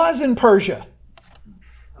way it was in Persia.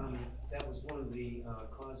 That was one of the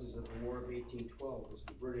causes of the War of 1812, was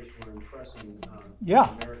the British were impressing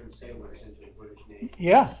American sailors into the British Navy.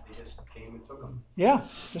 Yeah. They just came and took them. Yeah,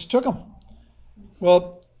 just took them.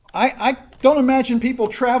 Well, I don't imagine people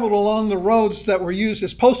traveled along the roads that were used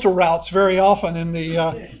as postal routes very often in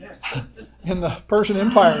the Persian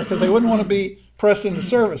Empire, because they wouldn't want to be pressed into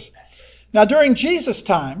service. Now, during Jesus'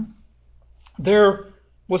 time, there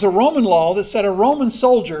was a Roman law that said a Roman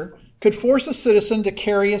soldier could force a citizen to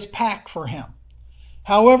carry his pack for him.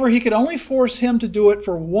 However, he could only force him to do it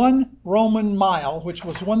for 1 Roman mile, which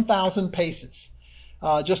was 1,000 paces,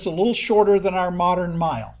 just a little shorter than our modern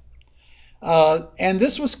mile. And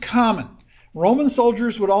this was common. Roman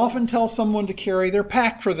soldiers would often tell someone to carry their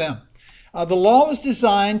pack for them. The law was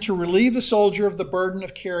designed to relieve the soldier of the burden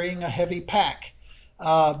of carrying a heavy pack.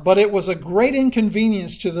 But it was a great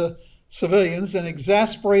inconvenience to the civilians and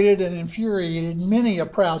exasperated and infuriated many a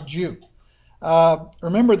proud Jew.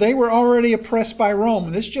 Remember, they were already oppressed by Rome,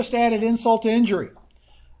 and this just added insult to injury.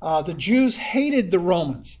 The Jews hated the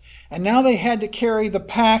Romans, and now they had to carry the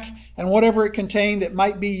pack and whatever it contained that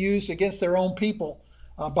might be used against their own people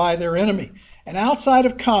by their enemy. And outside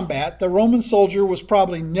of combat, the Roman soldier was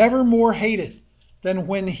probably never more hated than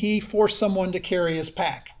when he forced someone to carry his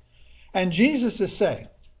pack. And Jesus is saying,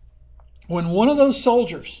 when one of those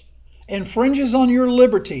soldiers infringes on your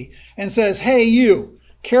liberty and says, hey, you,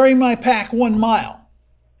 carry my pack 1 mile,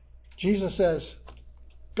 Jesus says,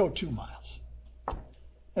 go 2 miles.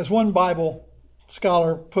 As one Bible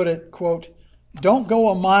scholar put it, quote, don't go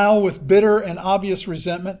a mile with bitter and obvious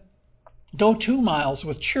resentment. Go 2 miles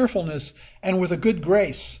with cheerfulness and with a good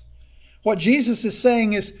grace. What Jesus is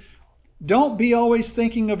saying is, don't be always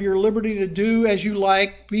thinking of your liberty to do as you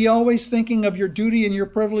like. Be always thinking of your duty and your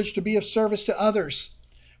privilege to be of service to others.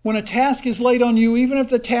 When a task is laid on you, even if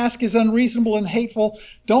the task is unreasonable and hateful,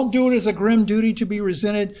 don't do it as a grim duty to be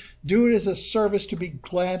resented. Do it as a service to be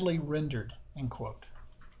gladly rendered, end quote.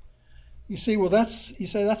 You see, you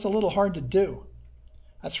say that's a little hard to do.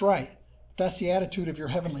 That's right. That's the attitude of your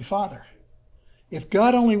Heavenly Father. If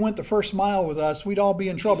God only went the first mile with us, we'd all be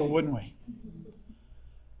in trouble, wouldn't we?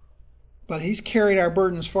 But He's carried our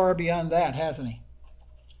burdens far beyond that, hasn't He?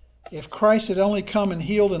 If Christ had only come and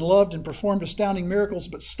healed and loved and performed astounding miracles,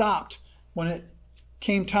 but stopped when it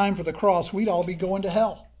came time for the cross, we'd all be going to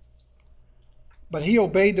hell. But He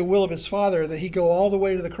obeyed the will of His Father that He go all the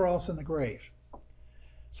way to the cross and the grave.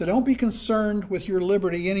 So don't be concerned with your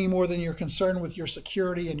liberty any more than you're concerned with your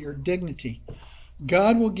security and your dignity.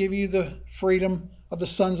 God will give you the freedom of the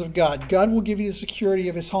sons of God. God will give you the security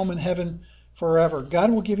of His home in heaven forever.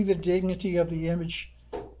 God will give you the dignity of the image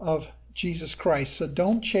of Jesus Christ. So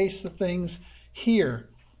don't chase the things here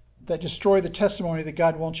that destroy the testimony that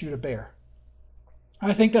God wants you to bear.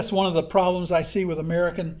 I think that's one of the problems I see with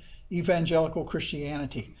American evangelical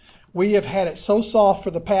Christianity. We have had it so soft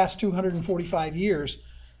for the past 245 years,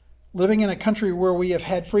 living in a country where we have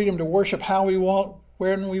had freedom to worship how we want,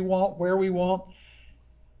 when we want, where we want.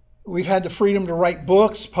 We've had the freedom to write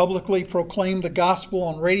books, publicly proclaim the gospel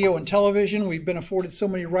on radio and television. We've been afforded so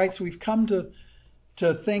many rights. We've come to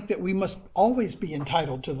think that we must always be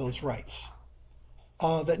entitled to those rights.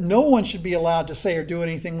 That no one should be allowed to say or do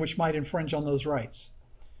anything which might infringe on those rights.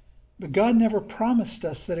 But God never promised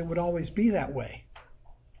us that it would always be that way.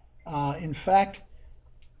 In fact,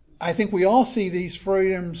 I think we all see these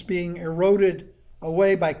freedoms being eroded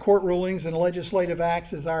away by court rulings and legislative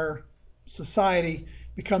acts as our society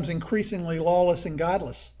becomes increasingly lawless and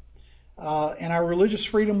godless. And our religious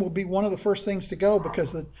freedom will be one of the first things to go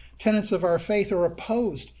because the tenets of our faith are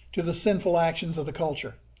opposed to the sinful actions of the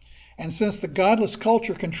culture. And since the godless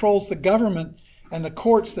culture controls the government and the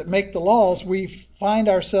courts that make the laws, we will find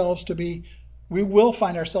ourselves to be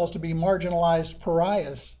marginalized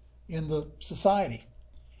pariahs in the society.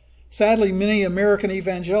 Sadly, many American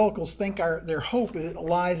evangelicals think their hope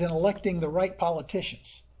lies in electing the right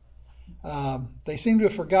politicians. They seem to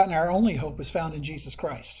have forgotten our only hope is found in Jesus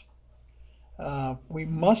Christ. We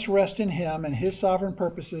must rest in Him and His sovereign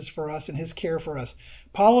purposes for us and His care for us.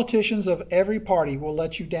 Politicians of every party will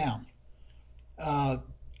let you down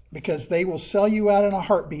because they will sell you out in a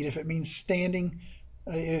heartbeat if it means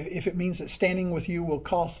that standing with you will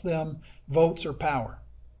cost them votes or power.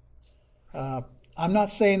 I'm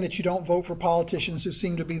not saying that you don't vote for politicians who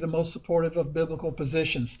seem to be the most supportive of biblical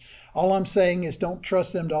positions. All I'm saying is don't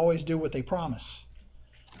trust them to always do what they promise.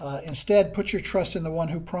 Instead, put your trust in the one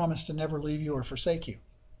who promised to never leave you or forsake you.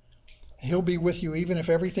 He'll be with you even if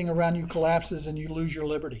everything around you collapses and you lose your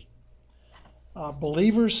liberty.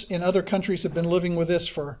 Believers in other countries have been living with this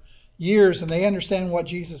for years, and they understand what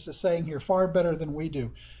Jesus is saying here far better than we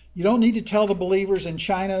do. You don't need to tell the believers in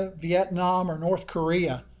China, Vietnam, or North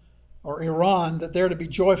Korea, or Iran that they're to be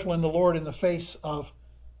joyful in the Lord in the face of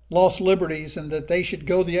lost liberties and that they should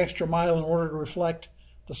go the extra mile in order to reflect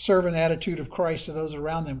the servant attitude of Christ to those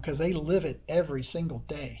around them because they live it every single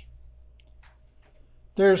day.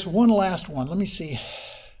 There's one last one. Let me see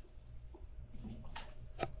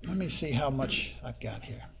how much I've got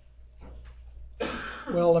here.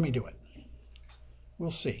 Well, let me do it. We'll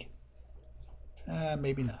see.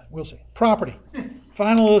 Maybe not. We'll see. Property.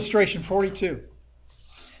 Final illustration, 42.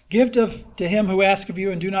 Give to him who asks of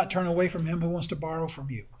you, and do not turn away from him who wants to borrow from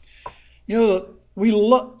you. You know,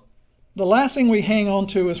 the last thing we hang on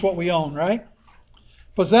to is what we own, right?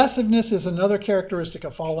 Possessiveness is another characteristic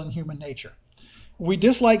of fallen human nature. We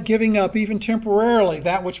dislike giving up, even temporarily,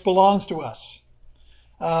 that which belongs to us.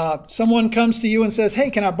 Someone comes to you and says,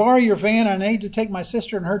 hey, can I borrow your van? I need to take my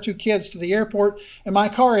sister and her 2 kids to the airport, and my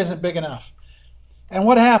car isn't big enough. And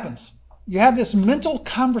what happens? You have this mental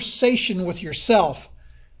conversation with yourself,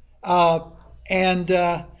 and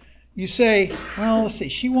you say, well, let's see,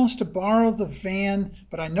 she wants to borrow the van,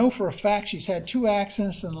 but I know for a fact she's had 2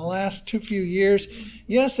 accidents in the last few years.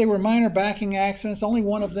 Yes, they were minor backing accidents. Only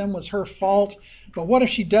one of them was her fault. But what if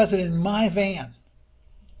she does it in my van?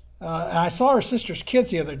 And I saw her sister's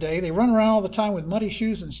kids the other day. They run around all the time with muddy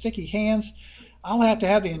shoes and sticky hands. I'll have to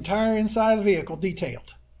have the entire inside of the vehicle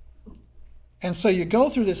detailed. And so you go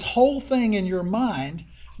through this whole thing in your mind,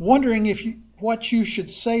 wondering what you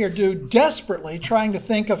should say or do, desperately trying to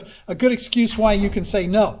think of a good excuse why you can say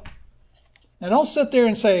no. Now don't sit there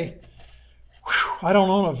and say, I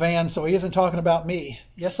don't own a van, so he isn't talking about me.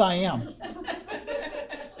 Yes, I am.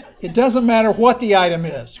 It doesn't matter what the item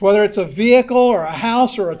is, whether it's a vehicle or a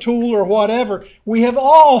house or a tool or whatever. We have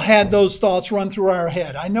all had those thoughts run through our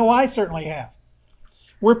head. I know I certainly have.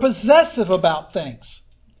 We're possessive about things.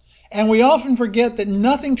 And we often forget that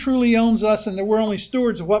nothing truly owns us and that we're only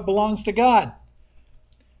stewards of what belongs to God.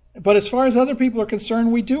 But as far as other people are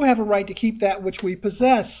concerned, we do have a right to keep that which we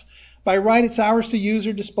possess. By right, it's ours to use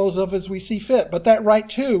or dispose of as we see fit. But that right,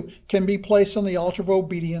 too, can be placed on the altar of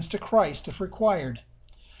obedience to Christ if required.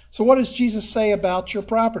 So what does Jesus say about your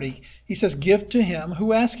property? He says, give to him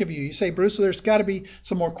who asks of you. You say, Bruce, there's got to be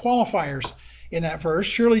some more qualifiers in that verse.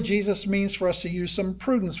 Surely Jesus means for us to use some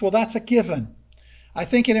prudence. Well, that's a given. I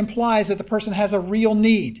think it implies that the person has a real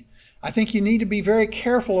need. I think you need to be very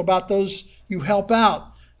careful about those you help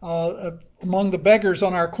out among the beggars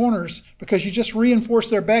on our corners, because you just reinforce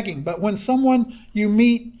their begging. But when someone you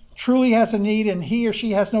meet truly has a need and he or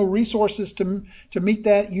she has no resources to meet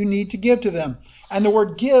that, you need to give to them. And the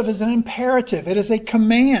word give is an imperative. It is a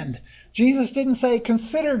command. Jesus didn't say,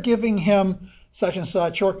 consider giving him such and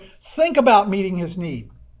such, or think about meeting his need.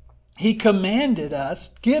 He commanded us,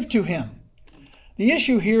 give to him. The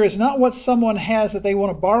issue here is not what someone has that they want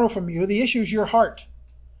to borrow from you. The issue is your heart.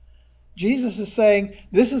 Jesus is saying,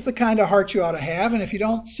 this is the kind of heart you ought to have, and if you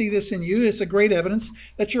don't see this in you, it's a great evidence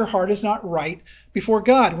that your heart is not right before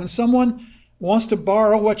God. When someone wants to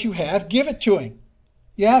borrow what you have, give it to him.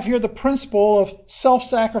 You have here the principle of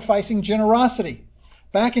self-sacrificing generosity.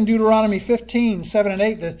 Back in Deuteronomy 15, 7 and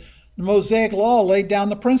 8, the Mosaic law laid down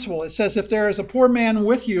the principle. It says, if there is a poor man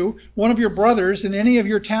with you, one of your brothers, in any of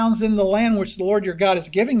your towns in the land which the Lord your God is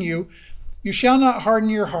giving you, you shall not harden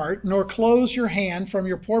your heart, nor close your hand from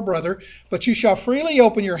your poor brother, but you shall freely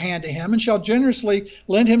open your hand to him, and shall generously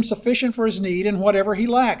lend him sufficient for his need and whatever he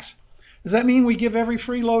lacks. Does that mean we give every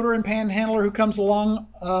freeloader and panhandler who comes along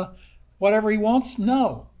whatever he wants?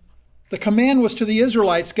 No. The command was to the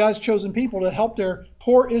Israelites, God's chosen people, to help their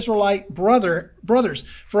poor Israelite brothers.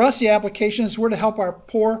 For us, the application is we're to help our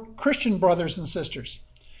poor Christian brothers and sisters.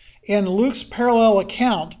 In Luke's parallel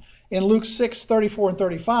account, in Luke 6, 34 and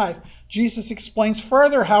 35, Jesus explains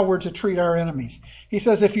further how we're to treat our enemies. He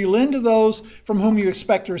says, if you lend to those from whom you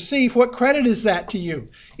expect to receive, what credit is that to you?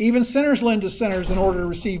 Even sinners lend to sinners in order to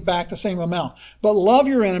receive back the same amount. But love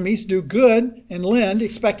your enemies, do good, and lend,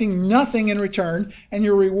 expecting nothing in return, and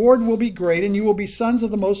your reward will be great, and you will be sons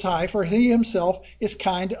of the Most High, for he himself is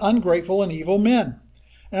kind to ungrateful and evil men.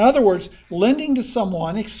 In other words, lending to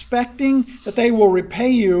someone, expecting that they will repay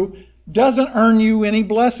you, doesn't earn you any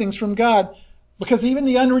blessings from God, because even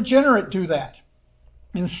the unregenerate do that.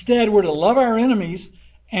 Instead, we're to love our enemies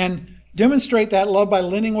and demonstrate that love by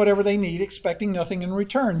lending whatever they need, expecting nothing in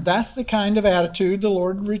return. That's the kind of attitude the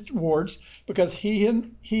Lord rewards, because he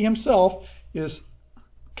himself is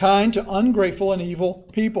kind to ungrateful and evil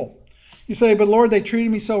people. You say, but Lord, they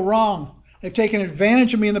treated me so wrong. They've taken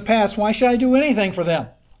advantage of me in the past. Why should I do anything for them?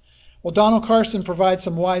 Well, Donald Carson provides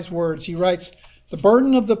some wise words. He writes, the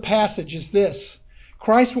burden of the passage is this: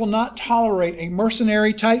 Christ will not tolerate a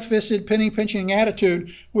mercenary, tight-fisted, penny-pinching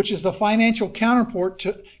attitude, which is the financial counterpart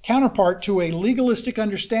to a legalistic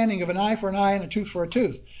understanding of an eye for an eye and a tooth for a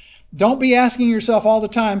tooth. Don't be asking yourself all the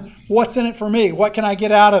time, what's in it for me? What can I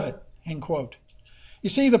get out of it? End quote. You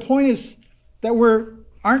see, the point is that we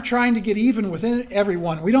aren't trying to get even with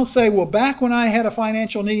everyone. We don't say, well, back when I had a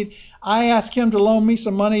financial need, I asked him to loan me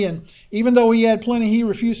some money, and even though he had plenty, he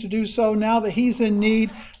refused to do so. Now that he's in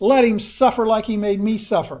need, let him suffer like he made me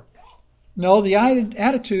suffer. No, the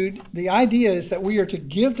idea is that we are to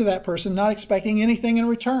give to that person, not expecting anything in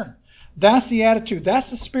return. That's the attitude.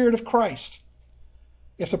 That's the spirit of Christ.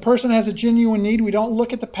 If the person has a genuine need, we don't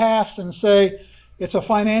look at the past and say, it's a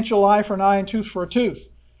financial eye for an eye and tooth for a tooth.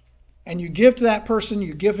 And you give to that person,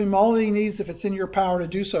 you give him all that he needs if it's in your power to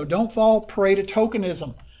do so. Don't fall prey to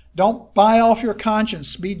tokenism. Don't buy off your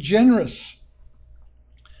conscience. Be generous.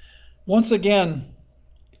 Once again,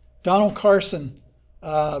 Donald Carson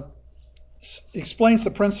explains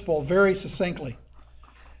the principle very succinctly.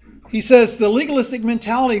 He says, the legalistic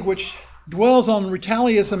mentality which dwells on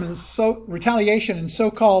retaliation and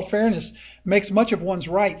so-called fairness makes much of one's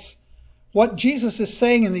rights. What Jesus is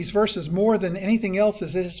saying in these verses more than anything else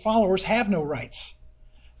is that his followers have no rights.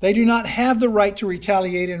 They do not have the right to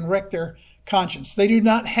retaliate and wreck their conscience. They do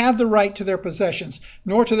not have the right to their possessions,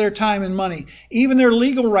 nor to their time and money. Even their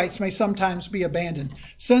legal rights may sometimes be abandoned,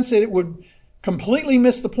 since it would completely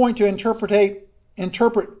miss the point to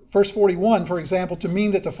interpret verse 41, for example, to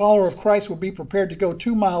mean that the follower of Christ will be prepared to go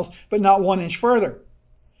 2 miles, but not 1 inch further.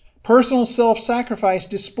 Personal self-sacrifice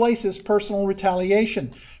displaces personal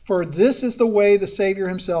retaliation. For this is the way the Savior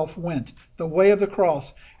himself went, the way of the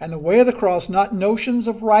cross. And the way of the cross, not notions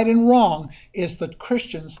of right and wrong, is the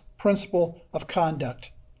Christian's principle of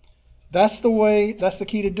conduct. That's the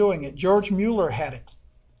key to doing it. George Mueller had it.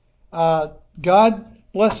 God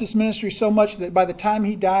blessed his ministry so much that by the time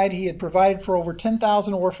he died, he had provided for over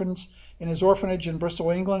 10,000 orphans in his orphanage in Bristol,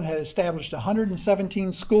 England, had established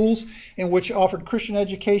 117 schools in which offered Christian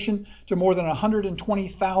education to more than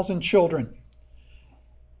 120,000 children.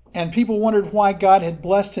 And people wondered why God had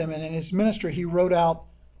blessed him, and in his ministry he wrote out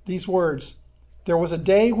these words: there was a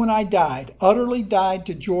day when I died, utterly died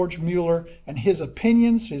to George Mueller and his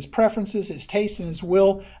opinions, his preferences, his taste, and his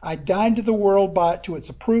will. I died to the world to its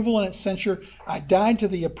approval and its censure. I died to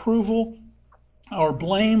the approval or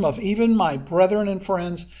blame of even my brethren and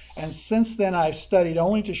friends, and since then I've studied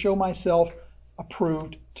only to show myself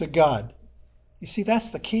approved to God. You see, that's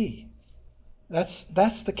the key. That's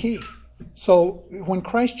the key. So when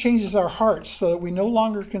Christ changes our hearts so that we no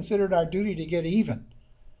longer consider it our duty to get even,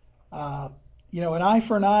 an eye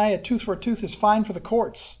for an eye, a tooth for a tooth is fine for the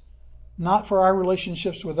courts, not for our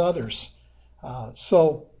relationships with others.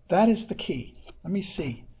 So that is the key. Let me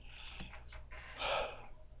see.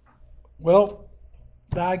 Well,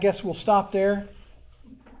 I guess we'll stop there.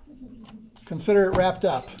 Consider it wrapped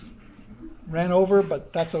up. Ran over,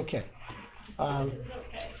 but that's okay.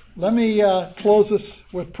 Let me close this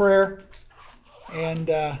with prayer, and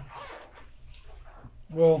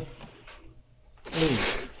we'll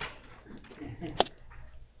leave.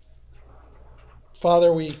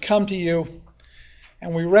 Father, we come to you,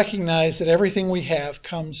 and we recognize that everything we have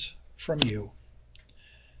comes from you.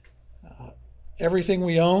 Everything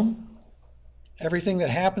we own, everything that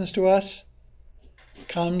happens to us,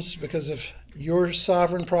 comes because of your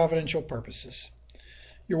sovereign providential purposes.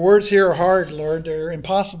 Your words here are hard, Lord. They're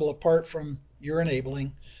impossible apart from your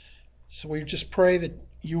enabling. So we just pray that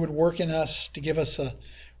you would work in us to give us a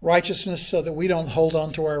righteousness so that we don't hold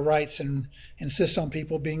on to our rights and insist on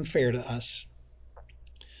people being fair to us.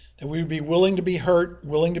 That we would be willing to be hurt,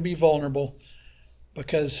 willing to be vulnerable,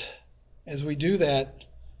 because as we do that,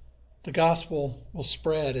 the gospel will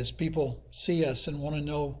spread as people see us and want to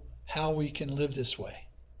know how we can live this way.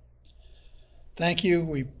 Thank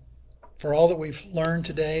you for all that we've learned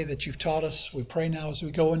today, that you've taught us. We pray now as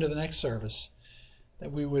we go into the next service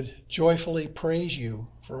that we would joyfully praise you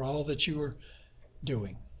for all that you are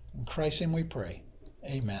doing. In Christ's name we pray.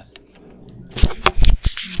 Amen.